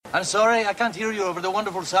I'm sorry, I can't hear you over the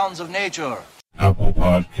wonderful sounds of nature. Apple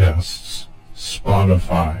Podcasts,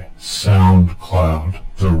 Spotify, SoundCloud,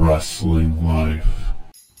 The Wrestling Life.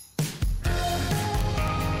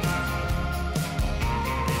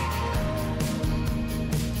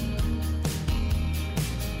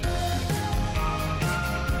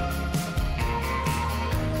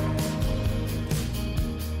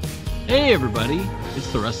 Hey everybody,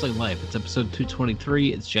 it's The Wrestling Life. It's episode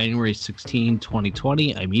 223. It's January 16,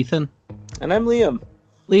 2020. I'm Ethan. And I'm Liam.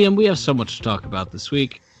 Liam, we have so much to talk about this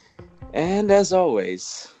week. And as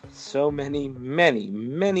always, so many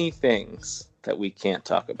things that we can't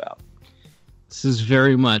talk about. This is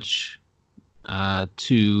very much,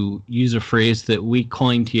 to use a phrase that we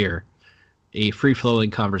coined here, a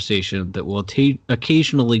free-flowing conversation that will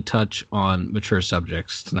occasionally touch on mature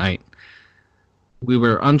subjects tonight. We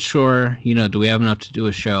were unsure, do we have enough to do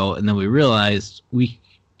a show? And then we realized we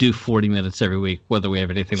do 40 minutes every week, whether we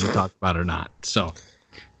have anything to talk about or not. So,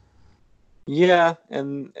 yeah,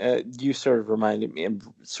 and you sort of reminded me,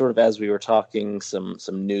 sort of as we were talking, some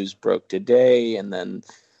news broke today, and then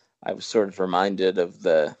I was sort of reminded of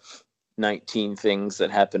the 19 things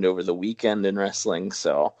that happened over the weekend in wrestling.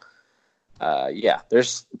 So,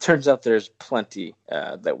 turns out there's plenty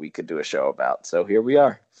that we could do a show about. So here we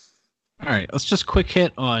are. All right, let's just quick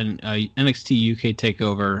hit on NXT UK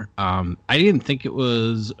TakeOver. I didn't think it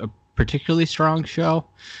was a particularly strong show.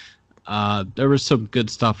 There was some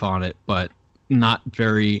good stuff on it, but not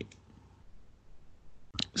very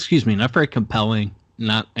compelling.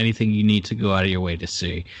 Not anything you need to go out of your way to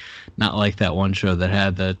see. Not like that one show that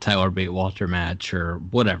had the Tyler Bate Walter match or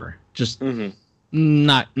whatever. Just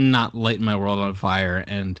not lighting my world on fire.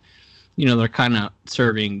 And they're kind of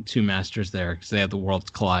serving two masters there because they have the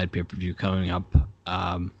Worlds Collide pay-per-view coming up.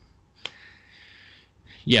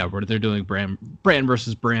 Where they're doing brand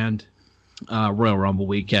versus brand Royal Rumble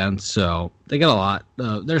weekend. So they got a lot.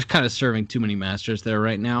 They're kind of serving too many masters there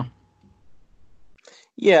right now.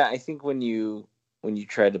 Yeah, I think when you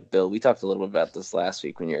try to build, we talked a little bit about this last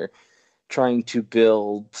week, when you're trying to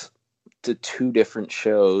build to two different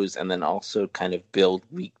shows and then also kind of build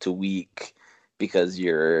week to week, because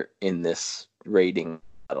you're in this rating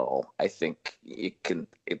battle, I think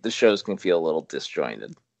the shows can feel a little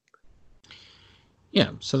disjointed. Yeah,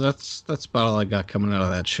 so that's about all I got coming out of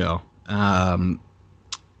that show.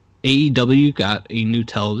 AEW got a new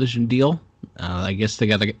television deal. I guess they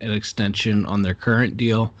got an extension on their current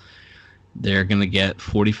deal. They're going to get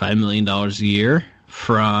 $45 million a year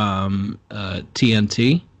from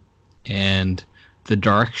TNT, and the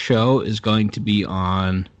Dark Show is going to be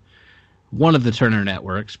on one of the Turner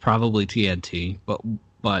networks, probably TNT,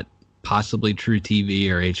 but possibly True TV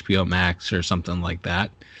or HBO Max or something like that.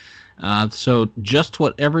 So just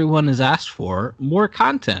what everyone has asked for, more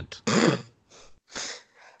content.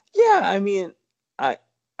 Yeah, I mean,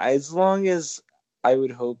 as long as I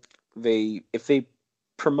would hope if they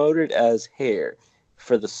promote it as, here,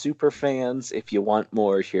 for the super fans, if you want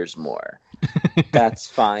more, here's more. That's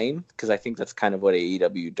fine, because I think that's kind of what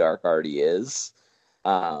AEW Dark already is.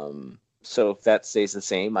 So if that stays the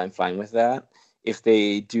same, I'm fine with that. If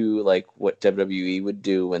they do like what WWE would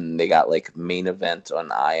do when they got like main event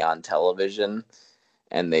on Ion television,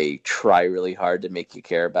 and they try really hard to make you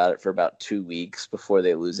care about it for about 2 weeks before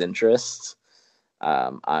they lose interest,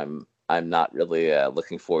 I'm not really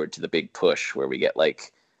looking forward to the big push where we get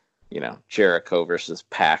like, Jericho versus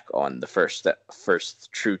Pac on the first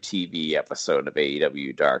True TV episode of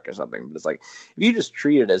AEW Dark or something. But it's like, if you just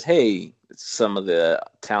treat it as, hey, it's some of the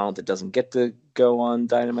talent that doesn't get to go on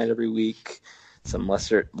Dynamite every week, some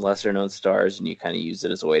lesser known stars, and you kind of use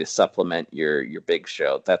it as a way to supplement your big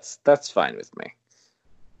show, that's fine with me.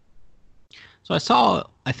 So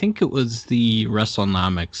I think it was the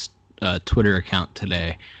WrestleNomics Twitter account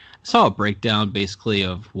today. I saw a breakdown basically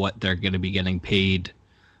of what they're going to be getting paid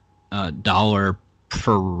dollar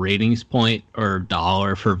per ratings point or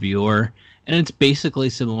dollar for viewer, and it's basically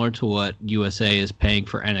similar to what USA is paying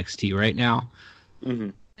for NXT right now.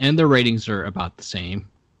 Mm-hmm. And their ratings are about the same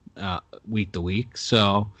week to week.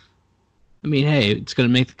 So, I mean, hey, it's going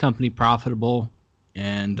to make the company profitable,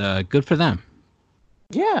 and good for them.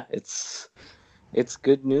 Yeah, it's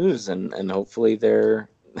good news, and hopefully they're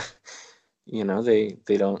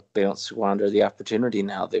they don't squander the opportunity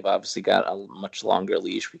now. They've obviously got a much longer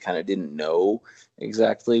leash. We kind of didn't know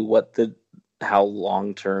exactly how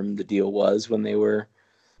long term the deal was when they were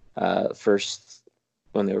first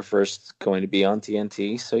going to be on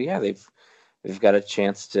TNT. So yeah, they've got a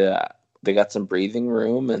chance to. They got some breathing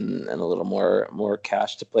room and a little more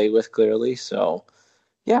cash to play with, clearly. So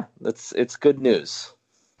yeah, it's good news.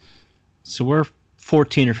 So we're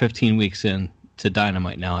 14 or 15 weeks in to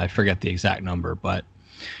Dynamite now. I forget the exact number, but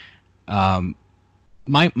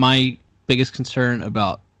my biggest concern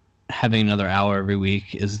about having another hour every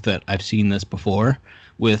week is that I've seen this before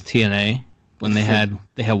with TNA when they had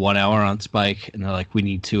 1 hour on Spike, and they're like, we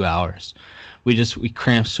need 2 hours. We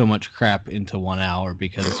cramped so much crap into 1 hour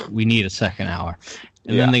because we need a second hour,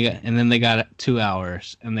 and then they got 2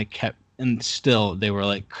 hours, and still they were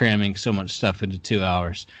like cramming so much stuff into 2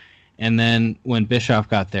 hours. And then when Bischoff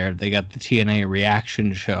got there, they got the TNA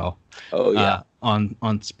reaction show. Oh yeah.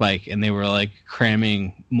 On Spike, and they were like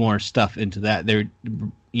cramming more stuff into that. They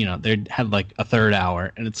had like a third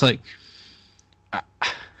hour, and it's like,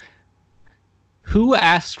 who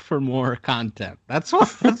asked for more content?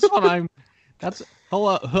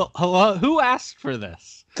 Hello, who asked for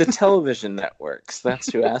this? The television networks.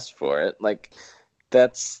 That's who asked for it. Like,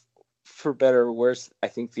 that's, for better or worse, I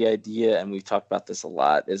think the idea, and we've talked about this a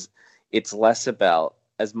lot, is it's less about,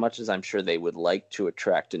 as much as I'm sure they would like to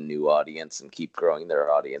attract a new audience and keep growing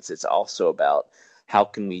their audience, it's also about how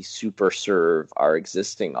can we super serve our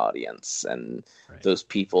existing audience and those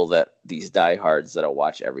people, that these diehards that'll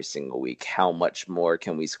watch every single week. How much more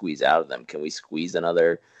can we squeeze out of them? Can we squeeze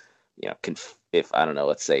another, if, I don't know,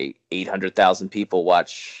 let's say 800,000 people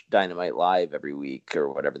watch Dynamite Live every week or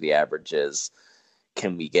whatever the average is.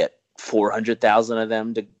 Can we get 400,000 of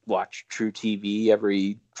them to watch True TV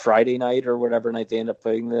every Friday night or whatever night they end up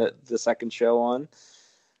putting the second show on?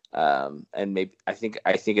 And maybe I think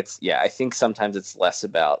it's sometimes it's less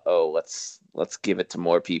about, let's give it to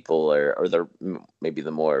more people or maybe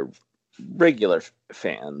the more regular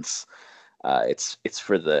fans. It's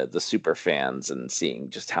for the super fans and seeing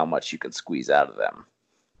just how much you can squeeze out of them.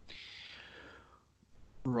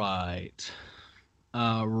 Right.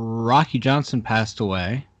 Rocky Johnson passed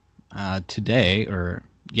away today or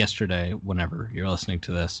yesterday, whenever you're listening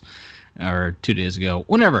to this, or 2 days ago,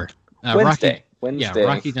 whenever. Wednesday.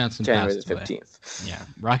 Rocky Johnson January passed the 15th. Yeah,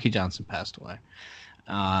 Rocky Johnson passed away.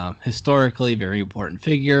 Historically, very important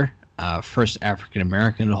figure. First African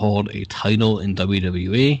American to hold a title in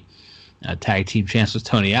WWE. Tag team champs with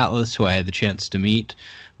Tony Atlas, who I had the chance to meet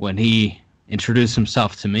when he introduced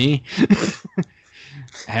himself to me.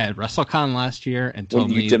 I had WrestleCon last year and told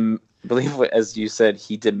me... believe, as you said,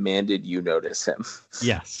 he demanded you notice him.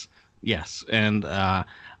 Yes. And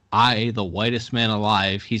I, the whitest man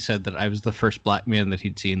alive, he said that I was the first black man that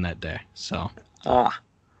he'd seen that day. So. Well,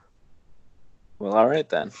 all right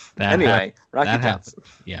then. Anyway, Rocky Johnson. Happened.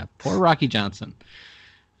 Yeah, poor Rocky Johnson.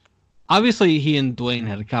 Obviously, he and Dwayne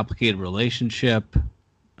had a complicated relationship.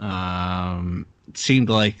 It seemed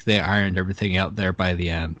like they ironed everything out there by the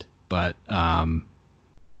end. But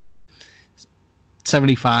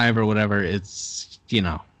 75 or whatever, it's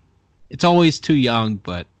always too young,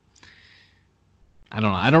 but I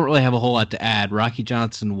don't know. I don't really have a whole lot to add. Rocky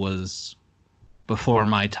Johnson was before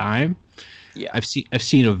my time. Yeah, I've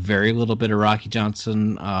seen a very little bit of Rocky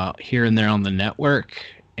Johnson here and there on the network,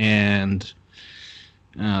 and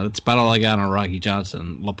that's about all I got on Rocky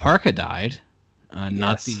Johnson. La Parka died,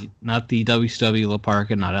 not the WCW La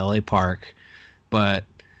Parka, not LA Park, but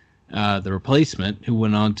the replacement, who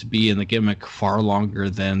went on to be in the gimmick far longer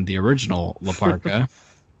than the original La Parka.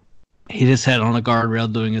 Hit his head on a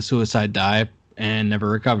guardrail doing a suicide dive and never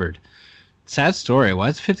recovered. Sad story. Why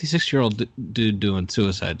is a 56-year-old dude doing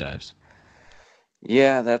suicide dives?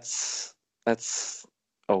 Yeah, that's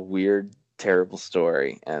a weird, terrible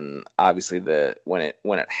story. And obviously, when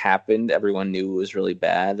it happened, everyone knew it was really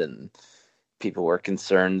bad, and people were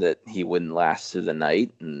concerned that he wouldn't last through the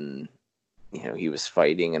night. And he was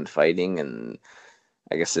fighting, and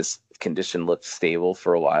I guess his condition looked stable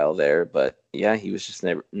for a while there. But yeah, he was just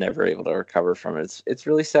never able to recover from it. It's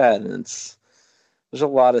really sad, and there's a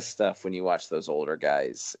lot of stuff when you watch those older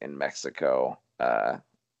guys in Mexico.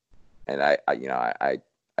 And I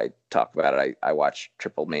talk about it. I watch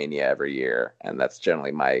Triple Mania every year, and that's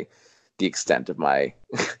generally the extent of my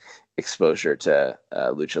exposure to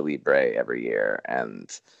Lucha Libre every year. And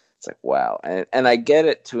it's like, wow. And I get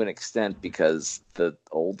it to an extent because the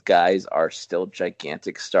old guys are still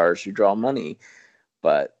gigantic stars who draw money.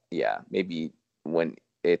 But yeah, maybe when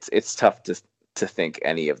it's tough to think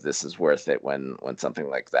any of this is worth it when something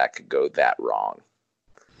like that could go that wrong.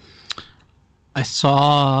 I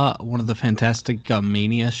saw one of the Fantastic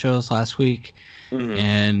Mania shows last week,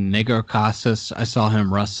 and Negro Casas, I saw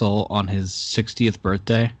him wrestle on his 60th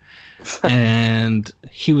birthday, and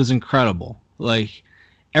he was incredible. Like,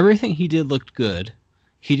 everything he did looked good.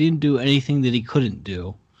 He didn't do anything that he couldn't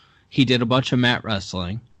do. He did a bunch of mat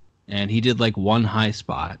wrestling, and he did like one high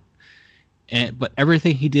spot. But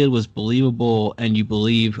everything he did was believable, and you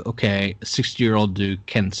believe, okay, a 60-year-old dude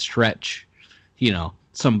can stretch,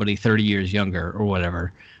 somebody 30 years younger or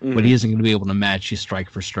whatever, Mm-hmm. but he isn't going to be able to match you strike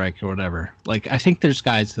for strike or whatever. Like, I think there's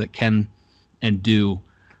guys that can and do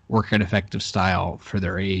work an effective style for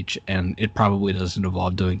their age, and it probably doesn't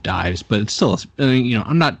involve doing dives, but it's still, I mean, you know,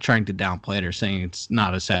 I'm not trying to downplay it or saying it's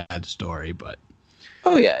not a sad story, but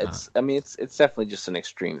Oh yeah, it's definitely just an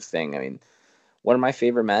extreme thing. I mean, one of my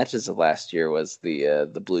favorite matches of last year was the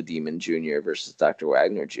Blue Demon Jr. versus Dr.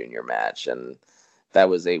 Wagner Jr. match, and that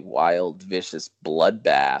was a wild, vicious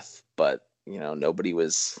bloodbath. But you know, nobody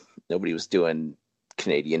was doing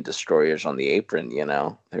Canadian destroyers on the apron. You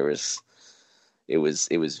know, it was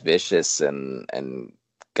vicious, and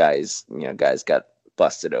guys got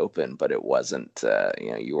busted open, but it wasn't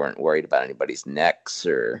you weren't worried about anybody's necks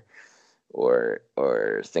or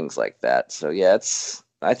things like that. So yeah,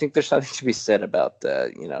 I think there's something to be said about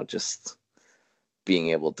just being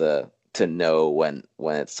able to know when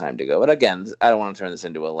it's time to go. But again, I don't want to turn this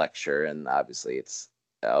into a lecture, and obviously it's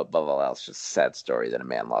above all else just a sad story that a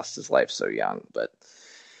man lost his life so young. But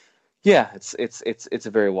yeah, it's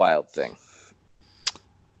a very wild thing.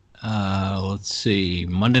 Let's see.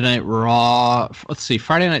 Monday Night Raw. Let's see.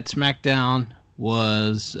 Friday Night SmackDown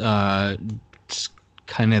was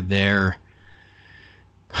kind of there.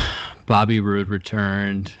 Bobby Roode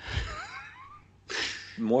returned.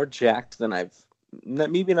 More jacked than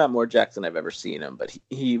maybe not more jacked than I've ever seen him, but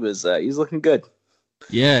he's looking good.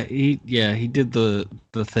 Yeah, he did the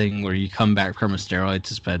thing where you come back from a steroid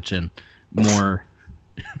suspension more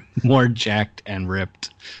jacked and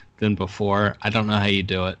ripped than before. I don't know how you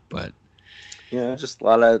do it, but yeah, just a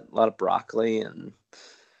lot of broccoli and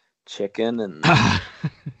chicken and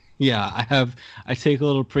yeah, I take a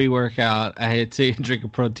little pre-workout. I had to drink a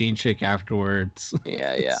protein shake afterwards.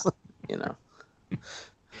 Yeah, you know.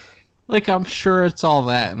 Like, I'm sure it's all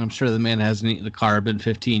that, and I'm sure the man hasn't eaten a carb in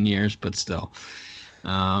 15 years, but still.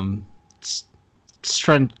 It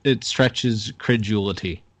stretches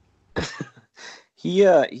credulity. He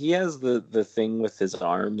has the thing with his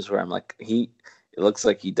arms where I'm like, it looks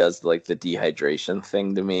like he does like the dehydration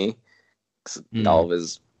thing to me. All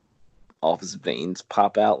of his veins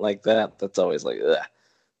pop out like that. That's always like, ugh.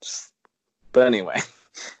 But anyway,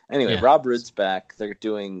 yeah. Rob Roode's back. They're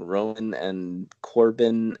doing Roman and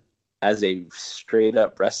Corbin as a straight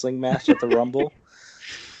up wrestling match at the Rumble.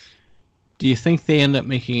 Do you think they end up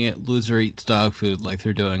making it loser eats dog food like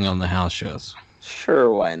they're doing on the house shows?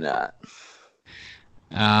 Sure, why not?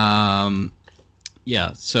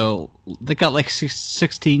 Yeah, so they got like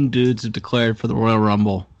 16 dudes have declared for the Royal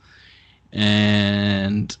Rumble.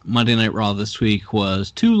 And Monday Night Raw this week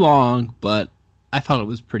was too long, but I thought it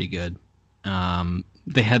was pretty good.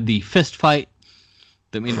 They had the fist fight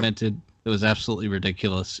that we invented. It was absolutely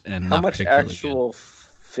ridiculous and how not much actual good.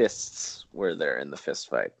 Fists were there in the fist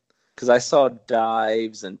fight? Because I saw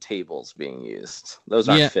dives and tables being used. Those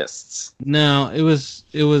aren't fists. No, it was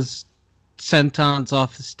sentons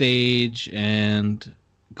off the stage and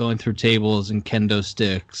going through tables and kendo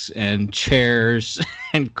sticks and chairs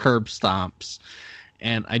and curb stomps.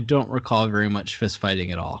 And I don't recall very much fist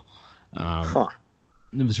fighting at all.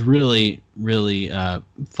 It was really, really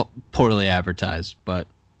poorly advertised, but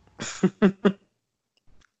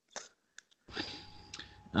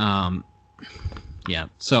yeah.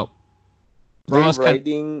 So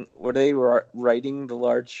were they writing the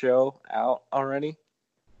large show out already?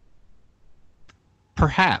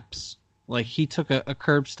 Perhaps. Like, he took a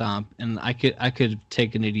curb stomp, and I could have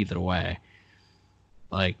taken it either way.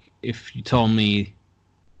 Like, if you told me,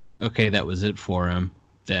 okay, that was it for him,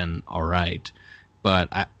 then all right. But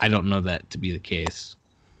I don't know that to be the case.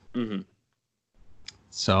 Mm-hmm.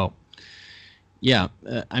 So, yeah,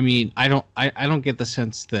 I mean, I don't get the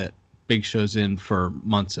sense that Big Show's in for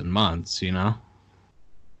months and months, you know?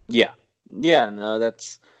 Yeah. Yeah, no,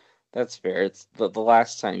 that's fair. It's the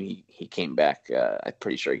last time he came back, I'm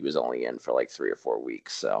pretty sure he was only in for like 3 or 4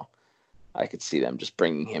 weeks, so I could see them just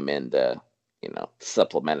bringing him in to,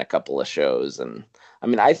 supplement a couple of shows. And I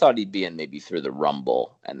mean, I thought he'd be in maybe through the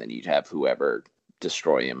Rumble, and then you'd have whoever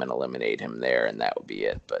destroy him and eliminate him there, and that would be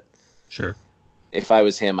it. But sure, if I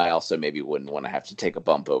was him, I also maybe wouldn't want to have to take a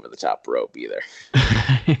bump over the top rope either.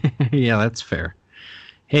 Yeah, that's fair.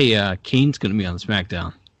 Hey, Kane's going to be on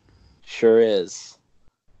SmackDown. Sure is.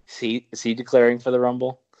 Is he declaring for the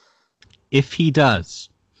Rumble? If he does,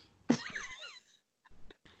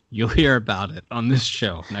 you'll hear about it on this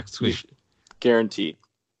show next week. Guaranteed.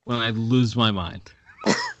 When I lose my mind.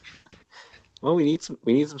 Well, we need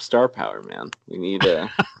some star power, man. We need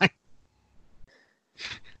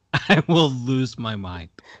I will lose my mind.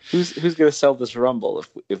 Who's gonna sell this Rumble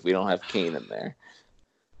if we don't have Kane in there?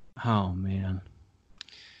 Oh man.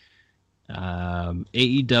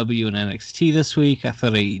 AEW and NXT this week. I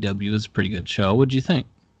thought AEW was a pretty good show. What'd you think?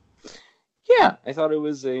 Yeah, I thought it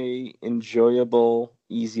was a enjoyable,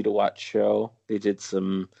 easy to watch show. They did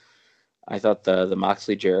some. I thought the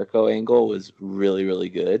Moxley Jericho angle was really, really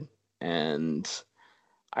good, and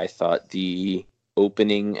I thought the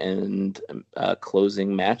opening and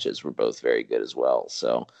closing matches were both very good as well.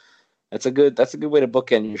 So that's a good way to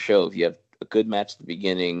bookend your show. If you have a good match at the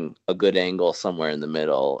beginning, a good angle somewhere in the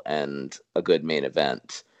middle, and a good main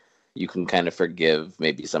event, you can kind of forgive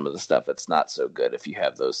maybe some of the stuff that's not so good if you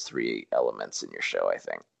have those three elements in your show, I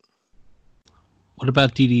think. What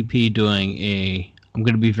about DDP doing I'm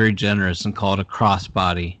going to be very generous and call it a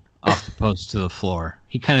crossbody off the post to the floor?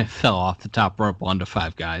 He kind of fell off the top rope onto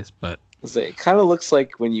five guys, but... It kind of looks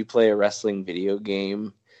like when you play a wrestling video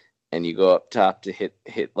game and you go up top to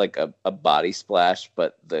hit like a body splash,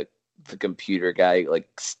 but the computer guy like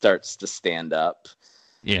starts to stand up.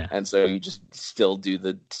 Yeah. And so you just still do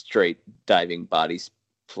the straight diving body splash,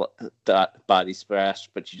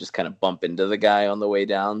 but you just kind of bump into the guy on the way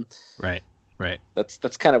down. Right.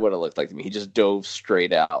 That's kind of what it looked like to me. He just dove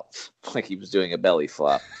straight out like he was doing a belly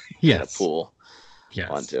flop in a pool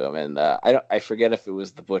onto him. And I forget if it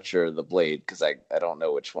was the Butcher or the Blade because I don't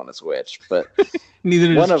know which one is which. But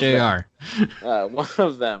neither does JR. One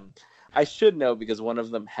of them, I should know because one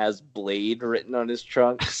of them has Blade written on his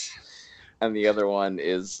trunks. And the other one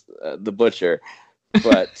is the Butcher.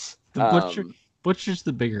 But Butcher's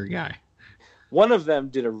the bigger guy. One of them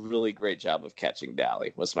did a really great job of catching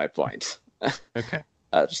Dally, was my point. Okay.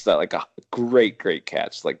 Just like a great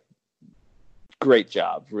catch. Like, great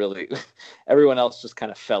job. Really. Everyone else just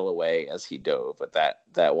kind of fell away as he dove. But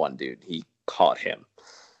that one dude, he caught him.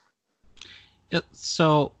 Yeah,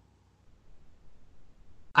 so,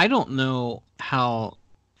 I don't know how...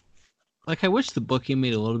 Like, I wish the booking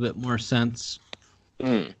made a little bit more sense.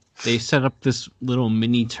 They set up this little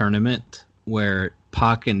mini tournament where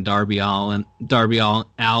Pac and Darby Allin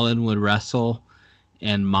would wrestle,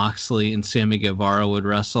 and Moxley and Sammy Guevara would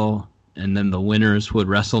wrestle, and then the winners would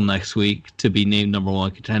wrestle next week to be named number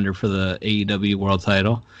one contender for the AEW World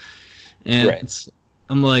Title. And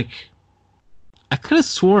I'm like, I could have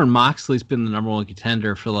sworn Moxley's been the number one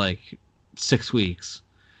contender for like 6 weeks,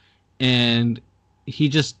 and he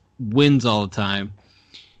just wins all the time,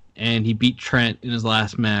 and he beat Trent in his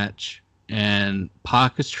last match, and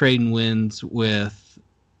Pac is trading wins with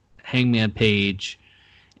Hangman Page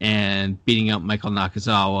and beating out Michael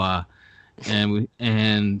Nakazawa,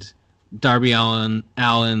 and Darby Allin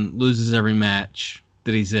loses every match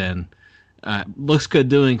that he's in. Looks good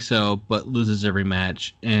doing so, but loses every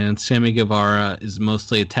match. And Sammy Guevara is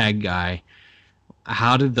mostly a tag guy.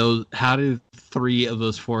 How did three of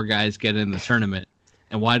those four guys get in the tournament?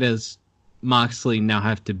 And why does Moxley now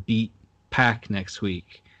have to beat Pac next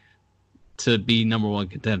week to be number one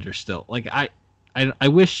contender still? Like, I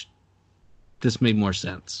wish this made more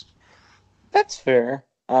sense. That's fair.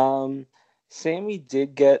 Sammy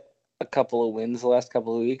did get a couple of wins the last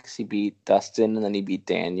couple of weeks. He beat Dustin and then he beat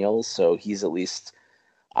Daniels, so he's at least...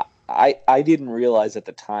 I didn't realize at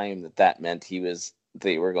the time that meant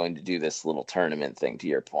they were going to do this little tournament thing, to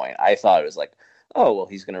your point. I thought it was like, oh, well,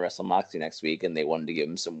 he's going to wrestle Moxley next week, and they wanted to give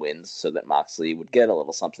him some wins so that Moxley would get a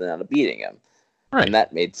little something out of beating him. Right. And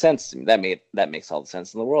that made sense to me. That makes all the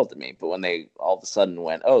sense in the world to me. But when they all of a sudden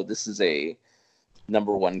went, oh, this is a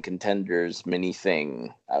number one contenders mini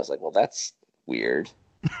thing, I was like, well, that's weird.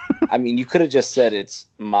 I mean, you could have just said it's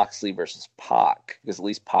Moxley versus Pac, because at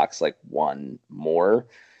least Pac's like one more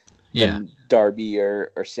than Darby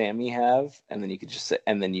or Sammy have, and then you could just say,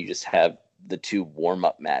 and then you just have the two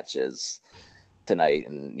warm-up matches tonight,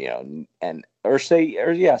 and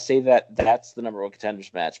say that that's the number one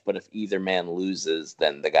contenders match, but if either man loses,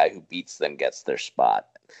 then the guy who beats them gets their spot,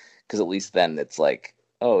 because at least then it's like,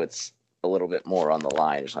 oh, it's a little bit more on the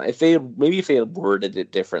line or something. If they had worded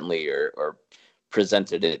it differently or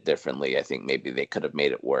presented it differently, I think maybe they could have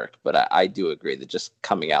made it work. But I do agree that just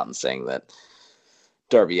coming out and saying that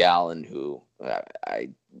Darby Allin, who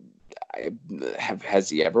has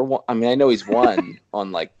he ever won? I mean, I know he's won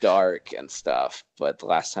on like Dark and stuff, but the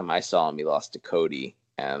last time I saw him, he lost to Cody.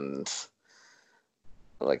 And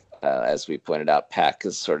like as we pointed out, Pac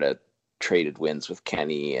has sort of traded wins with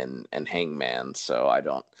Kenny and Hangman. So I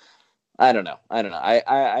don't know.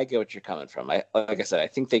 I get what you're coming from. Like I said, I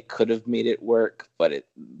think they could have made it work, but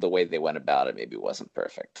the way they went about it maybe wasn't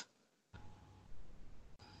perfect.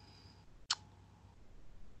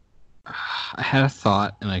 I had a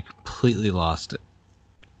thought and I completely lost it.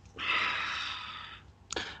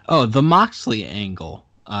 Oh, the Moxley angle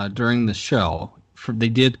during the show. They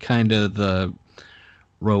did kind of the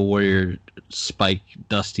Road Warrior Spike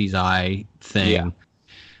Dusty's eye thing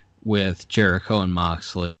with Jericho and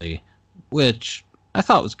Moxley, which I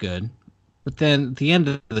thought was good. But then at the end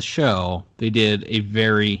of the show, they did a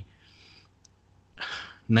very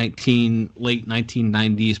late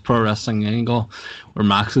 1990s pro wrestling angle where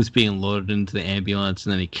Moxley's being loaded into the ambulance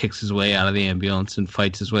and then he kicks his way out of the ambulance and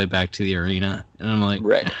fights his way back to the arena. And I'm like,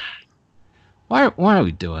 right. Why are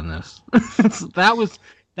we doing this? That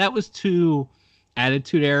was too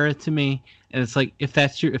Attitude Era to me. And it's like if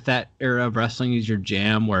that era of wrestling is your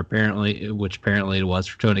jam, which apparently it was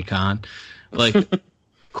for Tony Khan, like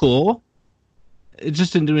cool. It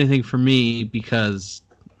just didn't do anything for me because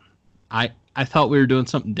I thought we were doing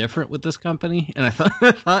something different with this company, and I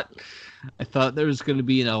thought there was going to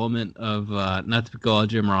be an element of not to go all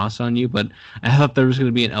Jim Ross on you, but I thought there was going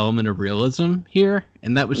to be an element of realism here,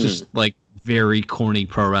 and that was just like very corny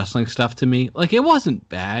pro wrestling stuff to me. Like it wasn't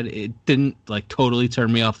bad; it didn't like totally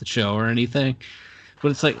turn me off the show or anything,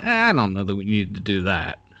 but it's like I don't know that we needed to do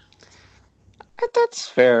that. That's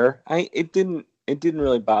fair. It didn't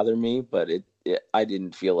really bother me, but I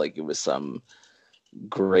didn't feel like it was some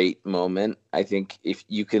great moment. I think if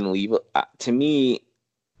you can leave to me,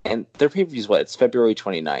 and their pay-per-view is what? It's February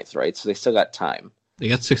 29th, right? So they still got time. They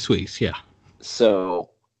got 6 weeks, yeah. So,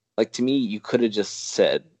 like, to me, you could have just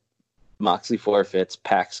said Moxley forfeits,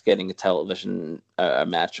 Pac's getting a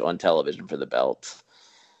match on television for the belt.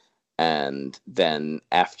 And then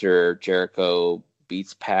after Jericho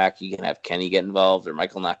beats Pac, you can have Kenny get involved or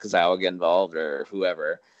Michael Nakazawa get involved or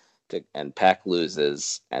whoever. And Pac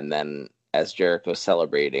loses, and then as Jericho's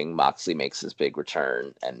celebrating, Moxley makes his big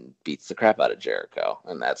return and beats the crap out of Jericho,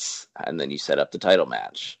 and then you set up the title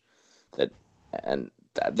match. That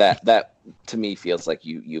to me feels like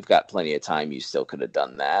you've got plenty of time. You still could have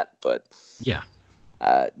done that, but yeah,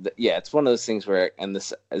 it's one of those things where, and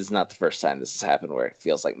this is not the first time this has happened, where it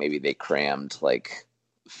feels like maybe they crammed like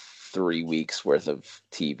 3 weeks worth of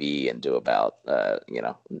TV into about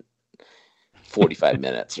 45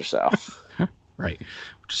 minutes or so. Right.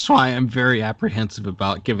 Which is why I'm very apprehensive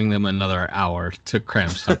about giving them another hour to cram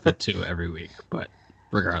stuff into every week. But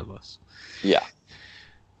regardless. Yeah.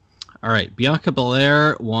 All right. Bianca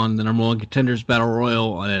Belair won the number one contenders battle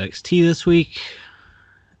royal on NXT this week.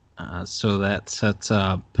 So that sets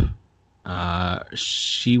up.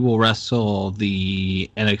 She will wrestle the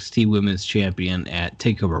NXT Women's Champion at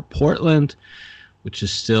TakeOver Portland, which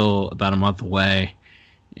is still about a month away.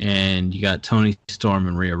 And you got Toni Storm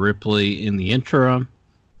and Rhea Ripley in the interim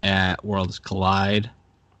at Worlds Collide.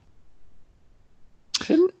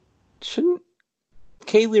 Shouldn't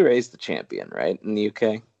Kaylee Ray's the champion, right, in the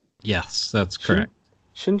UK? Yes, that's correct.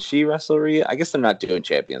 Shouldn't she wrestle Rhea? I guess they're not doing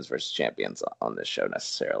champions versus champions on this show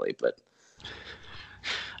necessarily, but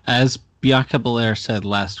as Bianca Belair said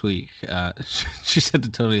last week, she said to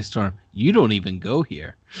Toni Storm, "You don't even go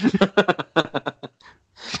here."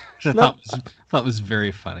 I thought was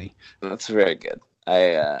very funny. That's very good.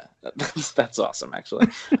 That's awesome, actually.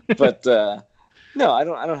 But no, I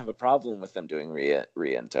don't have a problem with them doing Rhea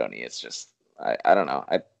and Tony. It's just I don't know.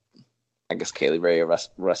 I guess Kaylee Ray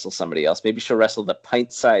wrestle somebody else. Maybe she'll wrestle the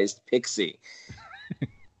pint-sized pixie.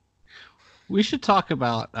 We should talk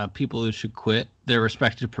about people who should quit their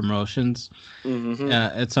respective promotions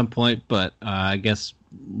at some point. But I guess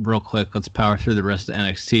real quick, let's power through the rest of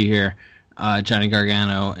NXT here. Johnny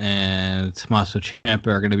Gargano and Tommaso Ciampa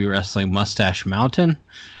are going to be wrestling Mustache Mountain.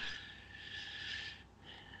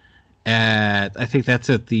 I think that's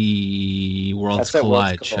at the Worlds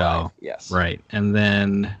Collide show. Yes. Right. And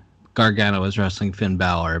then Gargano is wrestling Finn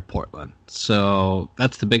Balor at Portland. So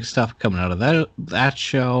that's the big stuff coming out of that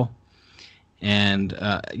show. And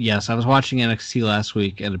yes, I was watching NXT last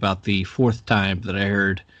week, and about the fourth time that I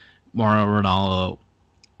heard Mauro Ranallo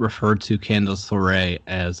referred to Candice LeRae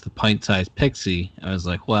as the pint-sized pixie, I was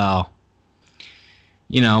like, well,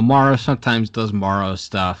 Mauro sometimes does Mauro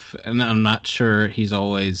stuff, and I'm not sure he's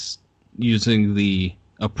always using the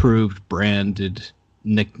approved branded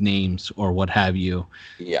nicknames or what have you.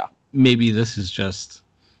 Yeah. Maybe this is just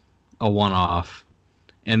a one-off.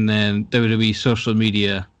 And then WWE social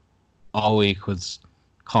media all week was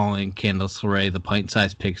calling Candice LeRae the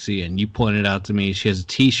pint-sized pixie, and you pointed out to me she has a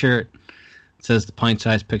t-shirt. It says the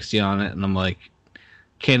pint-sized pixie on it, and I'm like,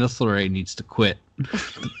 Candice LeRae needs to quit.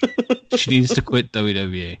 She needs to quit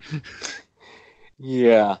WWE.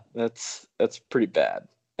 Yeah, that's pretty bad.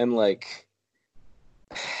 And like,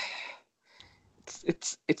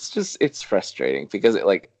 it's frustrating because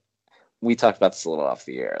we talked about this a little off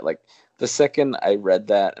the air. Like the second I read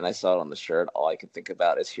that and I saw it on the shirt, all I could think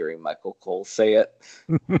about is hearing Michael Cole say it.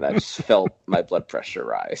 And I just felt my blood pressure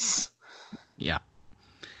rise. Yeah.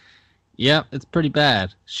 Yeah, it's pretty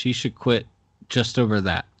bad. She should quit just over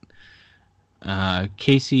that.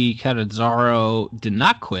 Casey Catanzaro did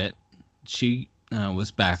not quit. She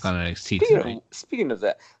was back on NXT tonight. Speaking of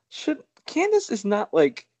that, Candice is not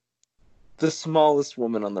like the smallest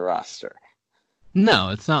woman on the roster. No,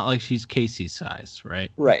 it's not like she's Casey's size,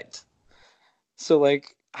 right? Right. So,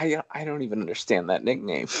 like, I don't even understand that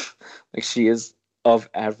nickname. Like, she is of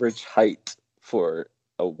average height for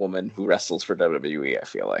a woman who wrestles for WWE, I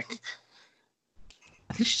feel like.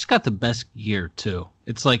 I think she's got the best gear too.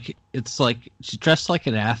 It's like she's dressed like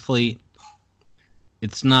an athlete.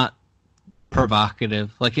 It's not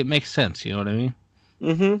provocative. Like, it makes sense. You know what I mean?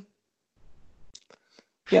 Mm-hmm.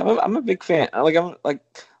 Yeah, I'm a big fan. All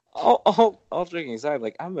joking aside,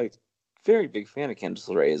 like, I'm a very big fan of Candice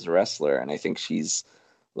LeRae as a wrestler, and I think she's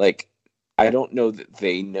like, I don't know that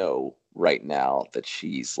they know right now that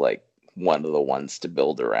she's like one of the ones to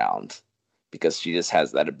build around, because she just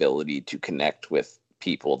has that ability to connect with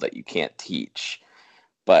people that you can't teach.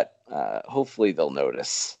 But hopefully they'll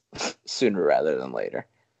notice sooner rather than later.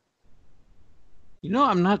 You know,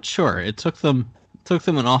 I'm not sure. It took them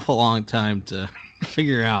an awful long time to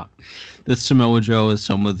figure out that Samoa Joe is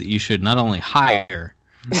someone that you should not only hire,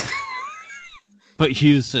 but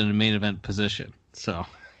use in a main event position. So,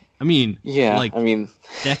 I mean,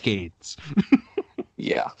 decades.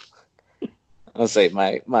 Yeah. I'll say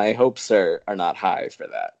my hopes are not high for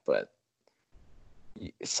that, but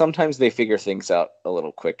sometimes they figure things out a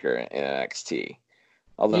little quicker in NXT.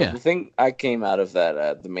 Although the thing I came out of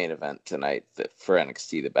that the main event tonight for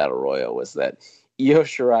NXT, the Battle Royal, was that Io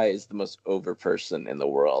Shirai is the most over person in the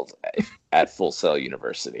world at Full Sail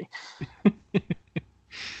University.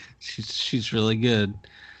 She's really good.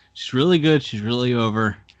 She's really good. She's really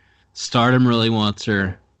over. Stardom really wants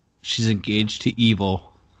her. She's engaged to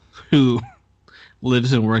Evil, who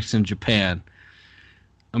lives and works in Japan.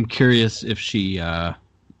 I'm curious if she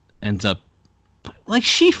ends up... Like,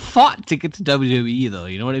 she fought to get to WWE, though.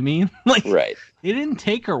 You know what I mean? Like, right. They didn't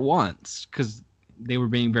take her once because they were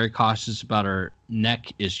being very cautious about her neck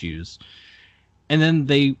issues. And then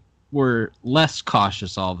they were less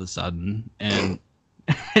cautious all of a sudden, and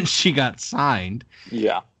and she got signed.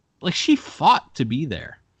 Yeah. Like, she fought to be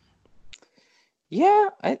there. Yeah,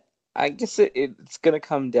 I guess it's going to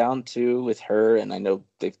come down to with her, and I know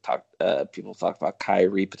people talk about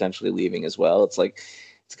Kyrie potentially leaving as well. It's like,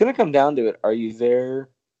 it's going to come down to it. Are you there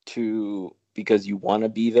because you want to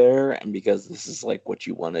be there and because this is like what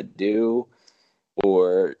you want to do?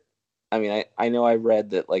 Or, I mean, I know I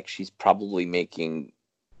read that like she's probably making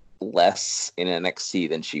less in NXT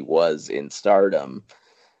than she was in Stardom.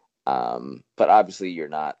 But obviously you're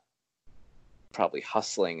not probably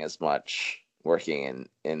hustling as much working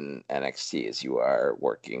in NXT as you are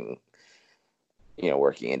working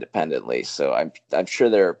independently. So I'm sure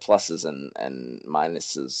there are pluses and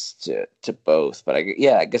minuses to both. But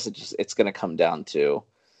I guess it's going to come down to,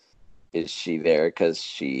 is she there because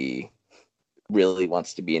she really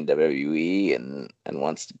wants to be in WWE and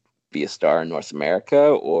wants to be a star in North America,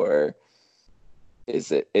 or is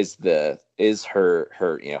her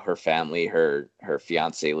her family, her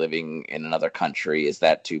fiance living in another country, is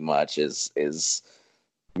that too much? Is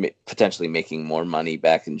potentially making more money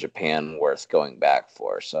back in Japan worth going back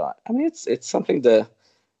for? So I mean, it's something to.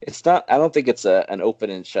 It's not. I don't think it's an open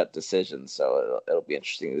and shut decision. So it'll be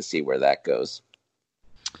interesting to see where that goes.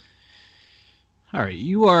 All right,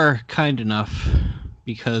 you are kind enough,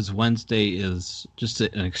 because Wednesday is just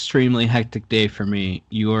an extremely hectic day for me.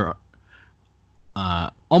 You are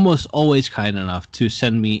almost always kind enough to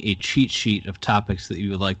send me a cheat sheet of topics that you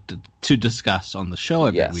would like to discuss on the show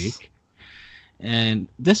every week. And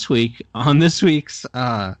this week, on this week's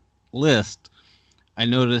list, I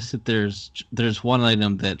noticed that there's one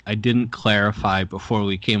item that I didn't clarify before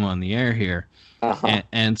we came on the air here. Uh-huh.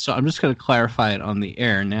 And so I'm just going to clarify it on the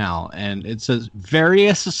air now. And it says,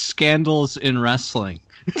 various scandals in wrestling.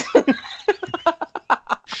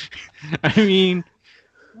 I mean,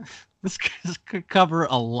 this could cover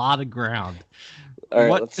a lot of ground. All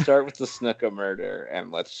right, let's start with the Snuka murder,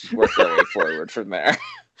 and let's work our way forward from there.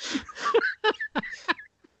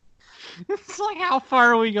 It's like, how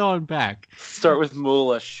far are we going back? Start with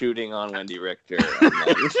Moolah shooting on Wendy Richter. And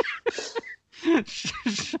then...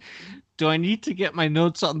 Do I need to get my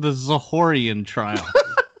notes on the Zahorian trial?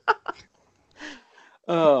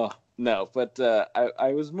 Oh, no, but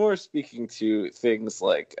I was more speaking to things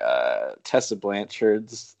like Tessa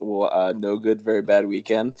Blanchard's No Good, Very Bad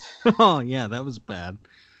Weekend. Oh, yeah, that was bad.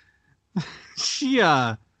 She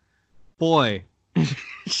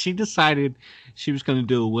decided she was going to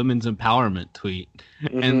do a women's empowerment tweet.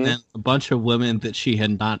 Mm-hmm. And then a bunch of women that she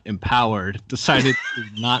had not empowered decided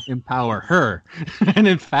to not empower her. And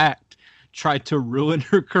in fact, tried to ruin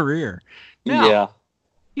her career. Now, Yeah.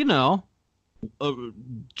 you know,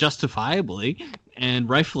 justifiably and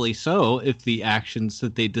rightfully so, if the actions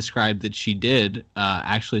that they described that she did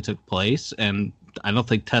actually took place. And I don't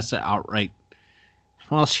think Tessa outright,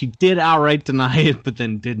 well, she did outright deny it, but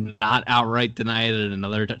then did not outright deny it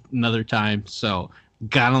at another time. So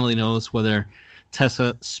God only knows whether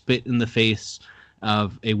Tessa spit in the face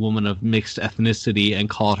of a woman of mixed ethnicity and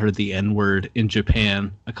called her the N-word in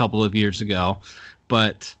Japan a couple of years ago.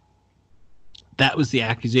 But that was the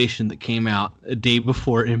accusation that came out a day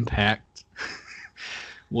before Impact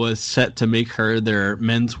was set to make her their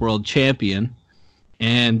men's world champion.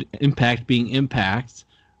 And Impact, being Impact,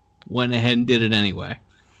 went ahead and did it anyway.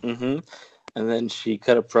 Mm-hmm. And then she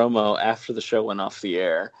cut a promo after the show went off the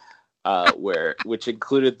air, which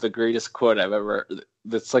included the greatest quote I've ever.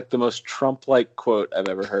 That's like the most Trump-like quote I've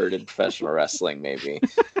ever heard in professional wrestling, maybe,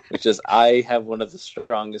 which is, "I have one of the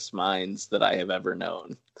strongest minds that I have ever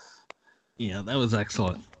known." Yeah, that was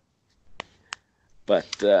excellent. But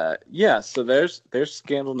yeah, so there's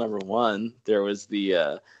scandal number one. There was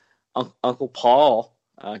the Uncle Paul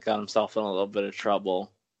got himself in a little bit of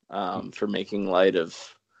trouble for making light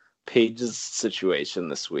of Paige's situation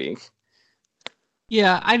this week.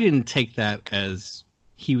 Yeah, I didn't take that as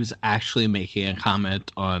he was actually making a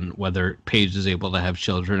comment on whether Paige is able to have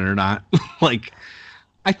children or not. Like,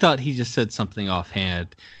 I thought he just said something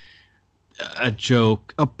offhand. A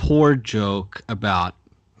joke, a poor joke about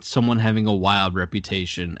someone having a wild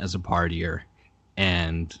reputation as a partier.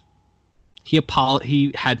 And he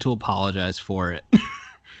had to apologize for it.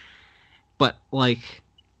 But, like,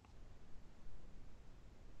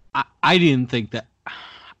 I didn't think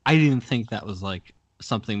that was, like,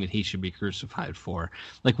 something that he should be crucified for.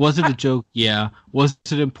 Like, was it a joke? Yeah. Was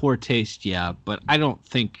it in poor taste? Yeah. But I don't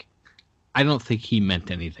think he meant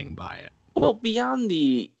anything by it. Well, beyond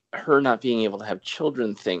her not being able to have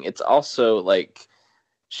children thing, it's also like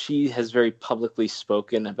she has very publicly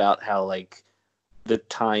spoken about how, like, the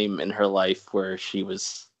time in her life where she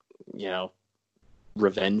was, you know,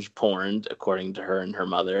 revenge porned, according to her and her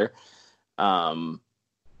mother.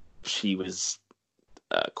 She was,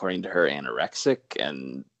 according to her, anorexic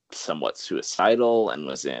and somewhat suicidal and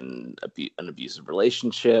was in an abusive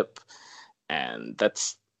relationship. And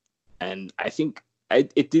I think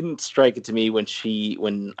it didn't strike it to me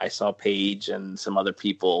when I saw Paige and some other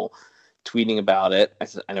people tweeting about it.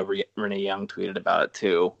 I know Renee Young tweeted about it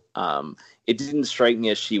too. It didn't strike me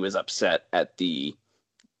as she was upset at the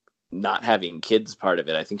not having kids part of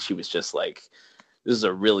it. I think she was just like, this is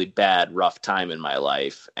a really bad, rough time in my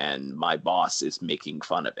life, and my boss is making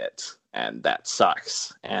fun of it, and that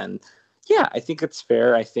sucks. And yeah, I think it's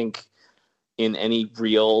fair. I think in any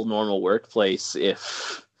real, normal workplace,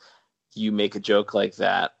 if you make a joke like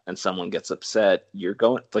that and someone gets upset, at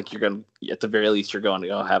the very least, you're going to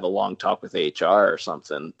go have a long talk with HR or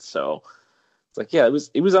something. So it's like, yeah,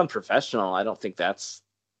 it was unprofessional. I don't think that's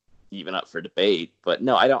even up for debate. But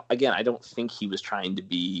no, I don't think he was trying to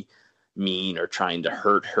be mean or trying to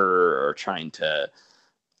hurt her or trying to,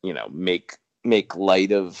 you know, make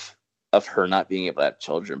light of her not being able to have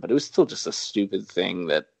children. But it was still just a stupid thing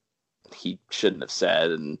that he shouldn't have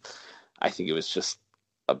said. And I think it was just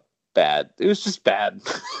bad. It was just bad.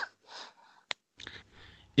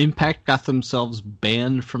 Impact got themselves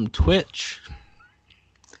banned from Twitch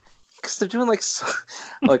because they're doing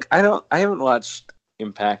like I haven't watched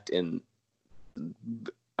Impact in,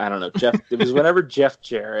 I don't know, Jeff. It was whenever Jeff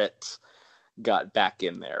Jarrett got back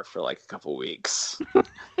in there for like a couple weeks,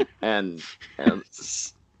 and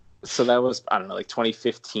so that was, I don't know, like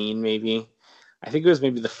 2015 maybe. I think it was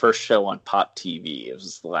maybe the first show on Pop TV. It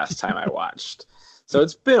was the last time I watched. So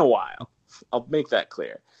it's been a while. I'll make that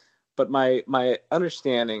clear. But my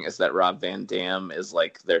understanding is that Rob Van Dam is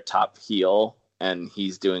like their top heel, and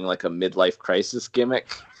he's doing like a midlife crisis gimmick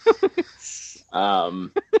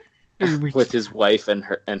with his wife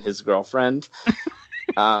and his girlfriend.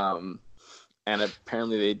 And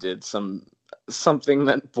apparently they did something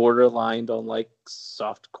that borderlined on like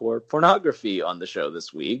softcore pornography on the show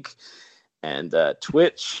this week. And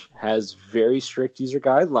Twitch has very strict user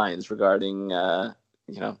guidelines regarding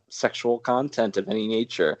sexual content of any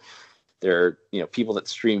nature. There are, people that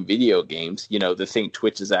stream video games, the thing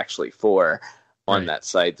Twitch is actually for on that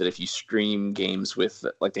site, that if you stream games with,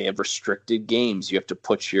 like, they have restricted games, you have to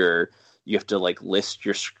like list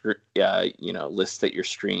your list that your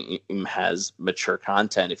stream has mature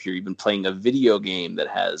content if you're even playing a video game that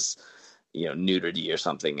has, nudity or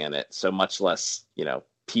something in it. So much less,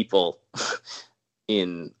 people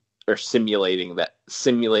in or simulating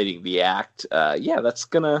the act, it's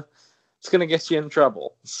gonna get you in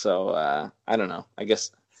trouble. So I don't know. I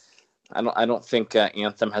guess I don't think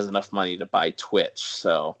Anthem has enough money to buy Twitch,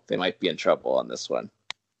 so they might be in trouble on this one.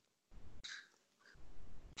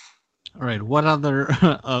 All right. What other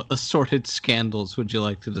assorted scandals would you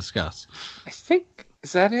like to discuss? I think,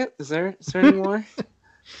 is that it? Is there any more?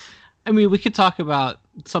 I mean, we could talk about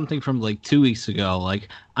something from like 2 weeks ago. Like,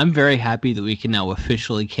 I'm very happy that we can now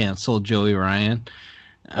officially cancel Joey Ryan.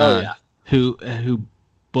 Who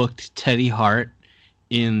booked Teddy Hart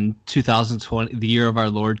in 2020, the year of our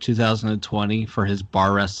Lord 2020, for his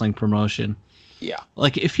bar wrestling promotion. Yeah.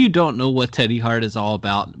 Like, if you don't know what Teddy Hart is all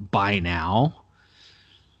about by now,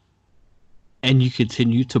 and you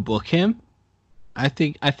continue to book him, I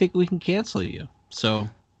think we can cancel you. So,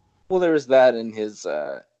 well, there was that in his.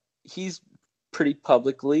 He's pretty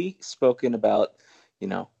publicly spoken about,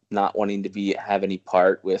 not wanting to have any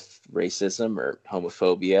part with racism or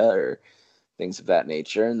homophobia or things of that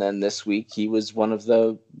nature. And then this week, he was one of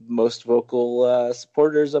the most vocal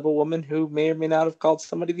supporters of a woman who may or may not have called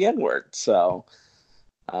somebody the N-word. So,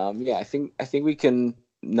 I think we can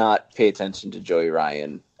not pay attention to Joey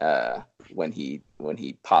Ryan when he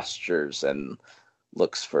postures and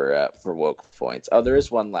looks for woke points. Oh, there is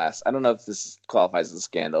one last. I don't know if this qualifies as a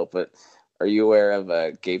scandal, but are you aware of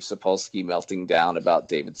Gabe Sapolsky melting down about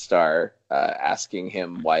David Starr, asking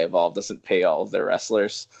him why Evolve doesn't pay all of their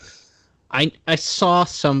wrestlers? I saw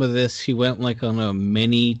some of this. He went like on a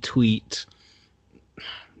mini tweet.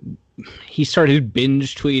 He started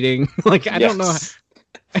binge tweeting. Like, I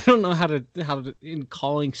don't know how to in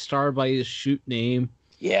calling Starr by his shoot name.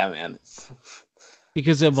 Yeah, man.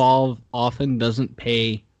 Because Evolve often doesn't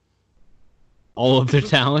pay all of their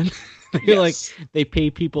talent. Like, they pay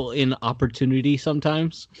people in opportunity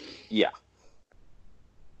sometimes. Yeah.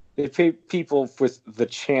 They pay people with the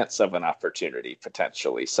chance of an opportunity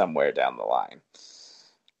potentially somewhere down the line.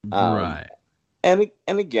 Right. And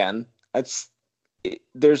again,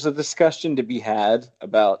 there's a discussion to be had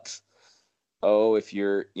about, if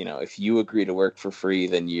you agree to work for free,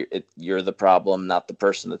 then you're the problem, not the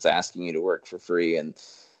person that's asking you to work for free. And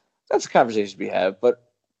that's a conversation we have. But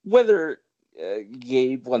whether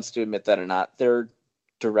Gabe wants to admit that or not, they're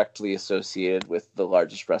directly associated with the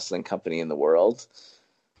largest wrestling company in the world.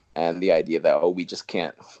 And the idea that, we just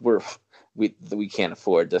can't, we can't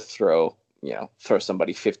afford to throw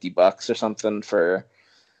somebody $50 or something for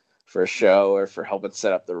a show or for helping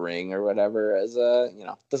set up the ring or whatever, as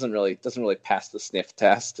doesn't really pass the sniff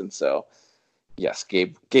test. And so, yes,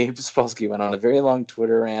 Gabe Sapolsky went on a very long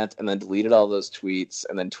Twitter rant and then deleted all those tweets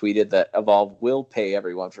and then tweeted that Evolve will pay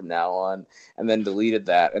everyone from now on, and then deleted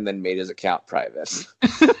that and then made his account private.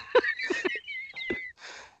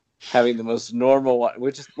 Having the most normal one,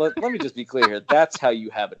 which is, let me just be clear here, that's how you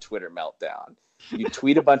have a Twitter meltdown. You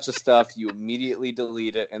tweet a bunch of stuff, you immediately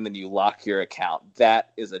delete it, and then you lock your account.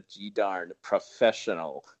 That is a g-darn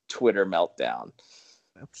professional Twitter meltdown.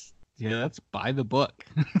 That's by the book.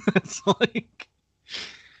 That's like...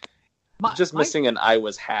 missing an I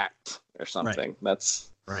was hacked or something. Right.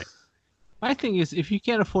 That's... Right. My thing is, if you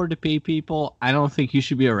can't afford to pay people, I don't think you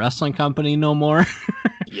should be a wrestling company no more.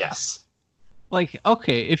 Yes. Like,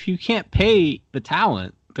 okay, if you can't pay the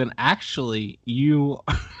talent, then actually you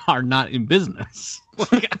are not in business.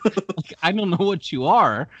 Like, I don't know what you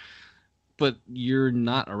are, but you're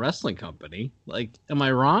not a wrestling company. Like, am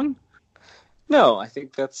I wrong? No, I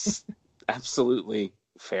think that's absolutely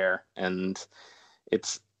fair. And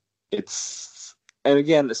it's, and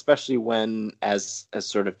again, especially when, as has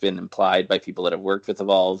sort of been implied by people that have worked with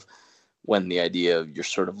Evolve, when the idea of you're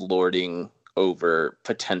sort of lording over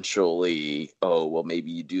potentially,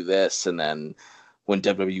 maybe you do this, and then when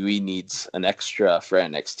WWE needs an extra for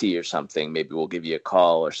NXT or something, maybe we'll give you a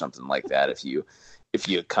call or something like that. If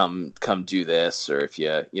you come do this, or if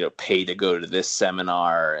you pay to go to this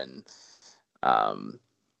seminar and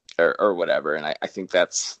or whatever. And I think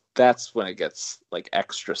that's when it gets like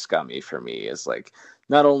extra scummy for me, is like,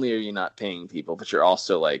 not only are you not paying people, but you're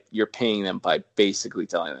also like, you're paying them by basically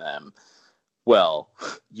telling them, well,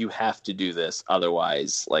 you have to do this,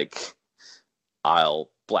 otherwise, like,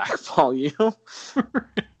 I'll blackball you.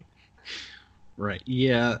 Right.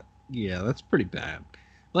 Yeah, that's pretty bad.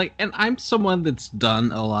 Like, and I'm someone that's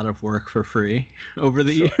done a lot of work for free over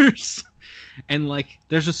the years. And, like,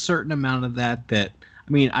 there's a certain amount of that, I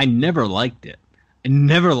mean, I never liked it. I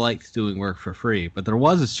never liked doing work for free, but there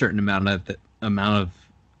was a certain amount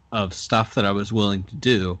of stuff that I was willing to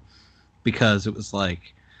do, because it was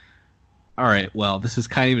like, all right, well, this is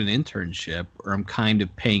kind of an internship, or I'm kind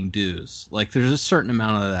of paying dues. Like, there's a certain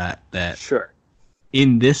amount of that sure,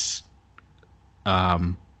 in this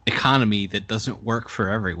economy that doesn't work for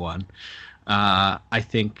everyone, I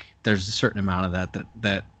think there's a certain amount of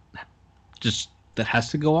that has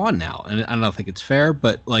to go on now, and I don't think it's fair,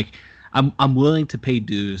 but like I'm willing to pay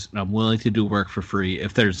dues and I'm willing to do work for free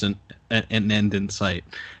if there's an end in sight.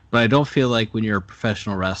 But I don't feel like when you're a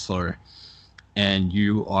professional wrestler and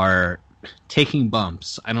you are taking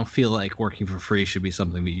bumps, I don't feel like working for free should be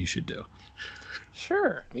something that you should do.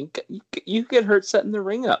 Sure, I mean, you get hurt setting the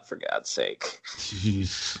ring up, for God's sake.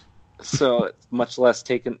 Jeez. So much less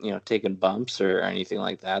taking bumps or anything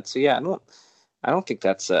like that. So yeah, I don't think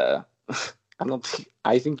that's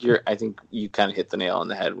I think you kind of hit the nail on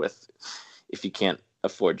the head with, if you can't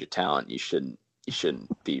afford your talent, you shouldn't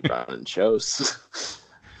be running shows.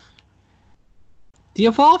 The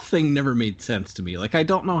Evolve thing never made sense to me. Like, I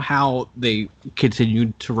don't know how they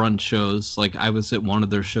continued to run shows. Like, I was at one of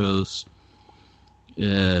their shows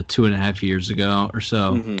 2.5 years ago or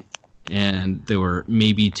so, mm-hmm. and there were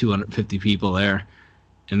maybe 250 people there.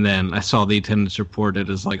 And then I saw the attendance reported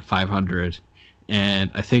as like 500, and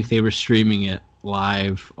I think they were streaming it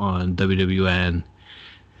live on WWN.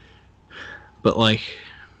 But like,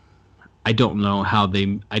 I just don't know how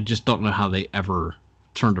they ever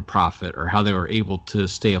turned a profit, or how they were able to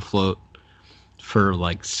stay afloat for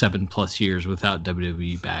like 7+ years without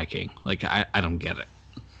WWE backing. Like, I don't get it.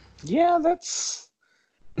 Yeah, that's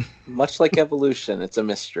much like Evolution. It's a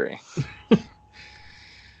mystery.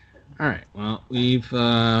 All right. Well, we've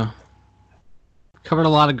covered a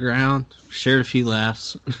lot of ground, shared a few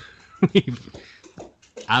laughs. We've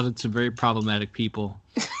outed some very problematic people.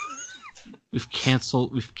 We've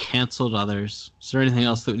canceled others. Is there anything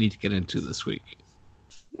else that we need to get into this week?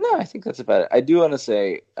 No, I think that's about it. I do want to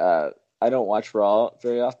say I don't watch Raw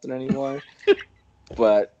very often anymore,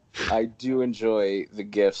 but I do enjoy the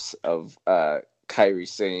gifs of Kairi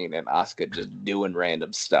Sane and Asuka just doing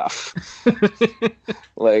random stuff.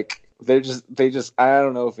 Like, they just I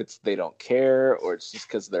don't know if it's they don't care, or it's just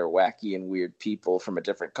because they're wacky and weird people from a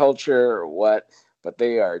different culture or what, but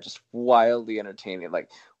they are just wildly entertaining. Like,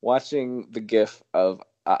 watching the gif of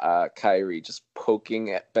Kairi just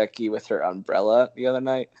poking at Becky with her umbrella the other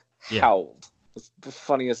night, howled. It's the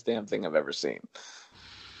funniest damn thing I've ever seen.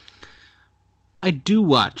 I do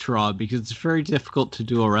watch Raw because it's very difficult to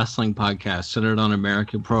do a wrestling podcast centered on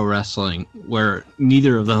American pro wrestling where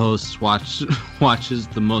neither of the hosts watches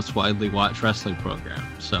the most widely watched wrestling program.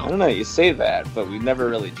 So I don't know, you say that, but we never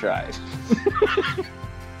really tried.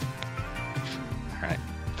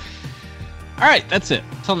 All right, that's it.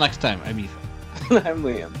 Until next time, I'm Ethan. I'm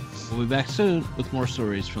Liam. We'll be back soon with more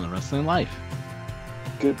stories from the wrestling life.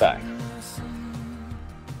 Goodbye.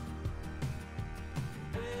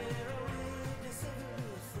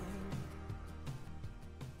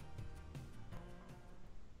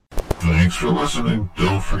 Thanks for listening.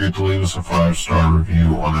 Don't forget to leave us a 5-star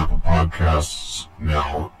review on Apple Podcasts.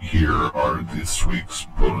 Now, here are this week's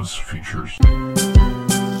bonus features.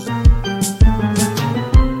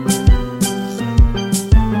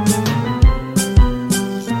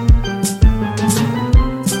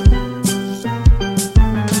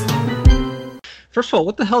 First of all,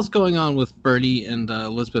 what the hell's going on with Bernie and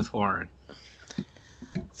Elizabeth Warren?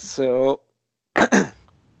 So,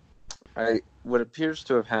 what appears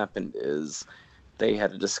to have happened is they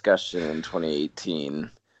had a discussion in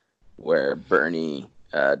 2018 where Bernie,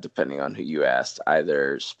 depending on who you asked,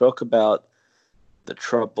 either spoke about the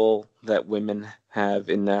trouble that women have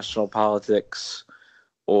in national politics,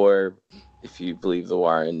 or, if you believe the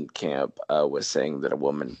Warren camp, was saying that a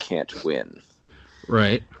woman can't win.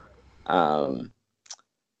 Right.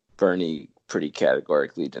 Bernie pretty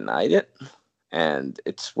categorically denied it. And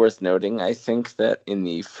it's worth noting, I think, that in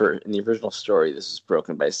the original story, this was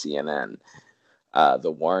broken by CNN,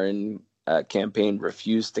 the Warren campaign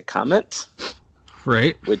refused to comment.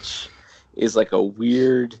 Right. Which is like a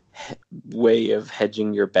weird way of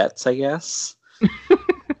hedging your bets, I guess.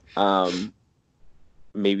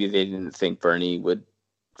 Maybe they didn't think Bernie would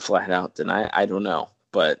flat out deny it. I don't know.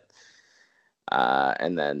 But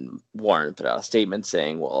and then Warren put out a statement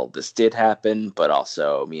saying, well, this did happen, but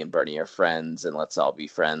also me and Bernie are friends, and let's all be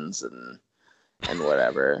friends and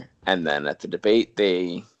whatever. And then at the debate,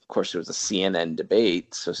 of course, it was a CNN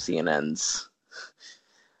debate, so CNN's...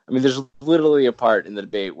 I mean, there's literally a part in the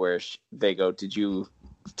debate where they go, did you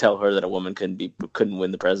tell her that a woman couldn't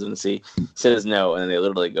win the presidency? He says no, and then they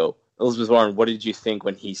literally go, Elizabeth Warren, what did you think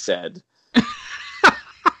when he said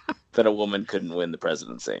that a woman couldn't win the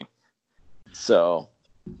presidency? So,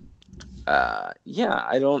 yeah,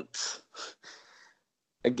 I don't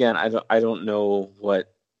know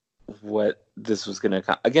what this was going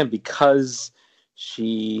to, again, because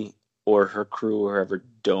she or her crew or whoever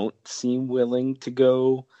don't seem willing to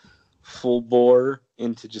go full bore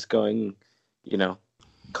into just going,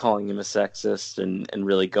 calling him a sexist and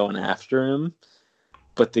really going after him.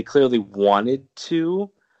 But they clearly wanted to.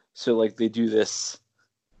 So, like, they do this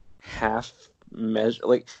half measure.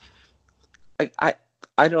 Like, I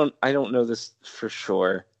don't know this for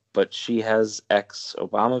sure, but she has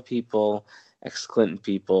ex-Obama people, ex-Clinton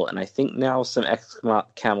people, and I think now some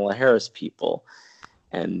ex-Kamala Harris people.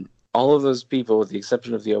 And all of those people, with the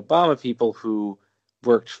exception of the Obama people who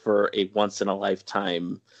worked for a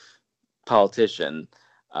once-in-a-lifetime politician,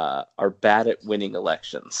 are bad at winning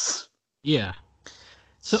elections. Yeah.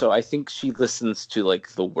 So I think she listens to,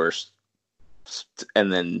 like, the worst,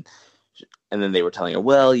 and then they were telling her,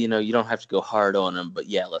 well, you don't have to go hard on him, but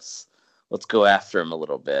yeah, let's go after him a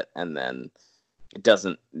little bit. And then I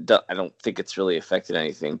don't think it's really affected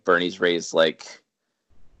anything. Bernie's raised like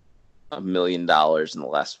 $1 million in the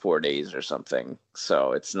last 4 days or something.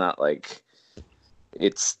 So it's not like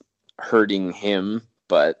it's hurting him,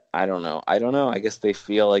 but I don't know. I guess they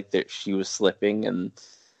feel like that she was slipping, and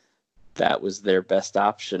that was their best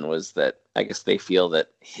option. Was that I guess they feel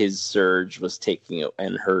that his surge was taking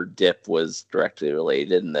and her dip was directly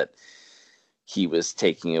related, and that he was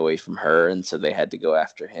taking away from her, and so they had to go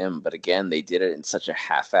after him. But again, they did it in such a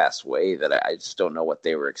half-assed way that I just don't know what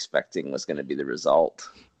they were expecting was going to be the result.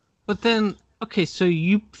 But then, okay, so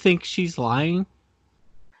you think she's lying?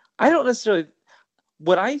 I don't necessarily.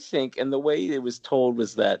 What I think, and the way it was told,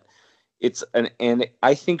 was that and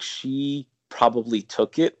I think she probably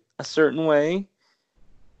took it a certain way,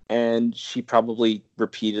 and she probably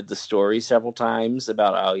repeated the story several times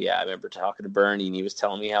about, oh yeah, I remember talking to Bernie and he was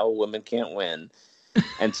telling me how a woman can't win.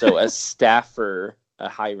 And so a staffer, a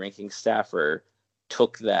high-ranking staffer,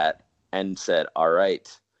 took that and said, all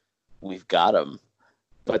right, we've got him.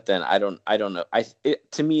 But then I don't know.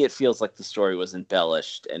 To me, it feels like the story was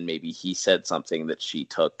embellished, and maybe he said something that she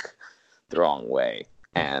took the wrong way.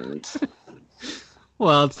 And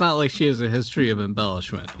well, it's not like she has a history of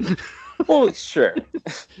embellishment. Well, sure.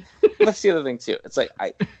 That's the other thing too. It's like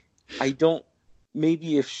I don't.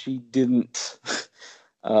 Maybe if she didn't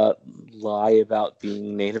lie about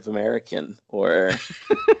being Native American or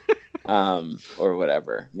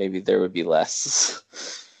whatever, maybe there would be less.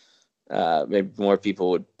 Maybe more people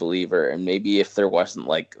would believe her, and maybe if there wasn't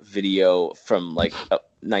like video from like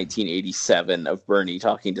 1987 of Bernie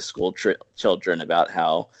talking to school children about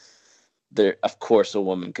how there, of course, a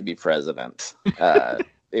woman could be president,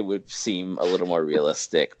 it would seem a little more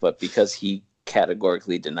realistic. But because he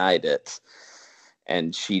categorically denied it,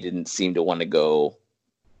 and she didn't seem to want to go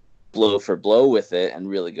blow for blow with it and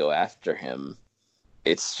really go after him,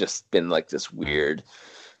 it's just been like this weird,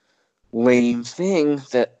 lame thing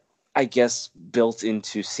that I guess built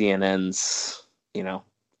into CNN's,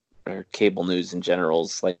 or cable news in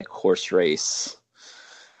general's like horse race.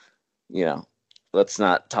 Let's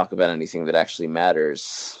not talk about anything that actually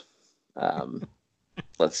matters.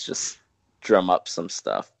 Let's just drum up some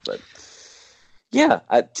stuff. But yeah,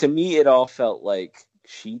 to me, it all felt like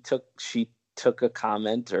she took a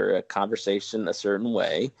comment or a conversation a certain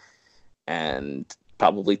way, and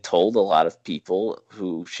probably told a lot of people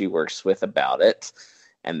who she works with about it.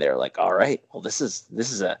 And they're like, all right, well, this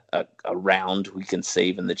is a round we can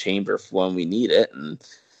save in the chamber for when we need it. And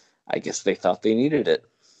I guess they thought they needed it.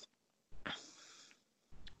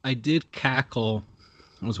 I did cackle.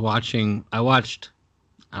 I watched,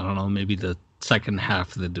 I don't know, maybe the second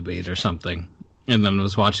half of the debate or something. And then I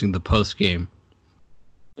was watching the post game.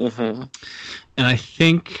 Mm-hmm. And I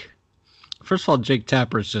think, first of all, Jake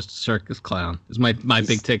Tapper is just a circus clown. Is my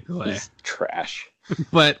big takeaway. He's trash.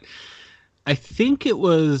 But I think it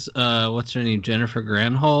was, what's her name, Jennifer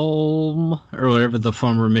Granholm, or whatever, the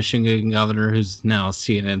former Michigan governor who's now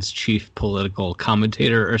CNN's chief political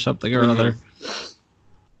commentator or something or other.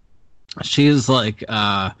 She's like,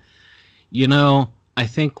 I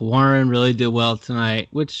think Warren really did well tonight,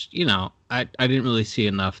 which, I didn't really see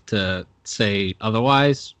enough to say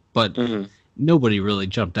otherwise, but nobody really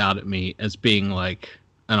jumped out at me as being like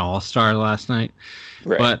an all-star last night.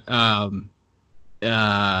 Right. But,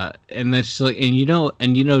 and that's like, and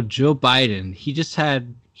Joe Biden,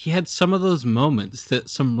 he had some of those moments, that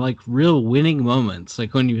some like real winning moments,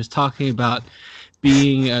 like when he was talking about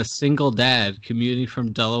being a single dad commuting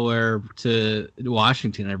from Delaware to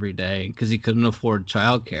Washington every day because he couldn't afford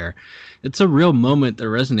childcare. It's a real moment that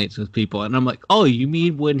resonates with people. And I'm like, oh, you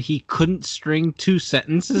mean when he couldn't string two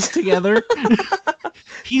sentences together?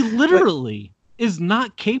 He literally is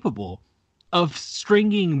not capable of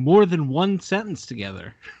stringing more than one sentence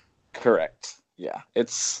together. Correct. Yeah,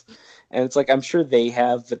 it's like I'm sure they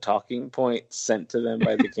have the talking point sent to them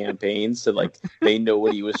by the campaign, so like they know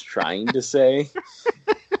what he was trying to say.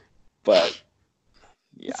 But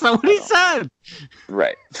yeah, that's not what he said.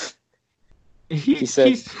 Right. He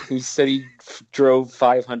said he drove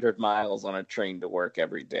 500 miles on a train to work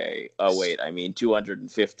every day. Oh wait, I mean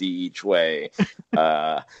 250 each way,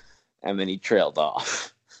 and then he trailed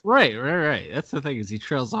off. Right. That's the thing, is he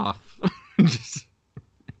trails off.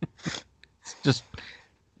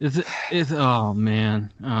 It's oh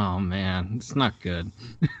man, it's not good.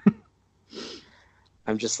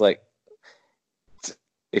 I'm just like,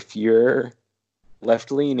 if you're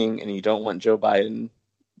left leaning and you don't want Joe Biden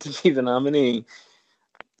to be the nominee,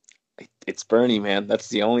 it's Bernie, man. That's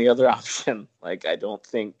the only other option. Like, I don't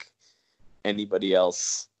think anybody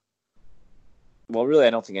else. Well, really, I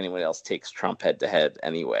don't think anyone else takes Trump head to head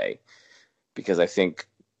anyway, because I think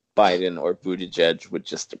Biden or Buttigieg would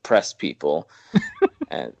just depress people,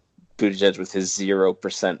 and Buttigieg with his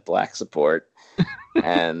 0% black support,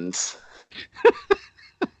 and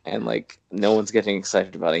like no one's getting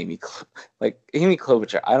excited about Amy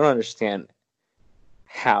Klobuchar. I don't understand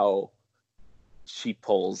how she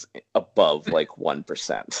polls above like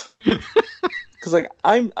 1%. Because like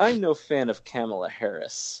I'm no fan of Kamala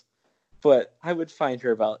Harris, but I would find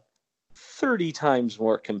her about 30 times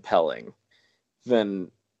more compelling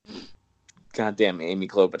than goddamn Amy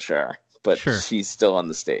Klobuchar. But Sure. She's still on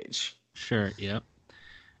the stage. Sure, yep.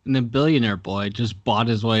 And the billionaire boy just bought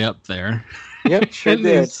his way up there. Yep, sure and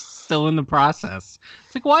did. He's still in the process.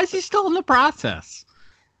 It's like, why is he still in the process?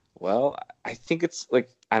 Well, I think it's like,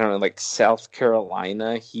 I don't know, like South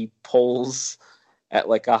Carolina, he polls at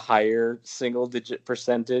like a higher single-digit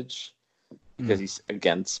percentage because he's,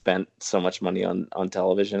 again, spent so much money on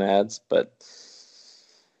television ads. But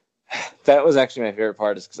that was actually my favorite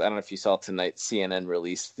part, is because I don't know if you saw tonight, CNN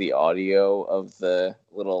released the audio of the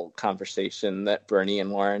little conversation that Bernie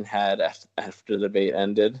and Warren had after the debate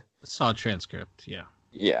ended. I saw a transcript, yeah.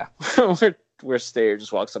 Yeah. Where Stayer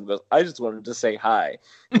just walks up and goes, I just wanted to say hi.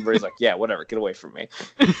 And Bernie's like, yeah, whatever, get away from me.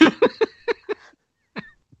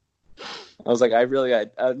 I was like,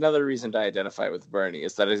 another reason to identify with Bernie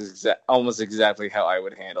is that is almost exactly how I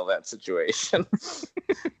would handle that situation.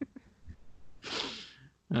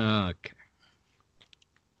 Okay.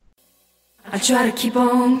 I try to keep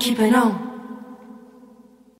on keeping on.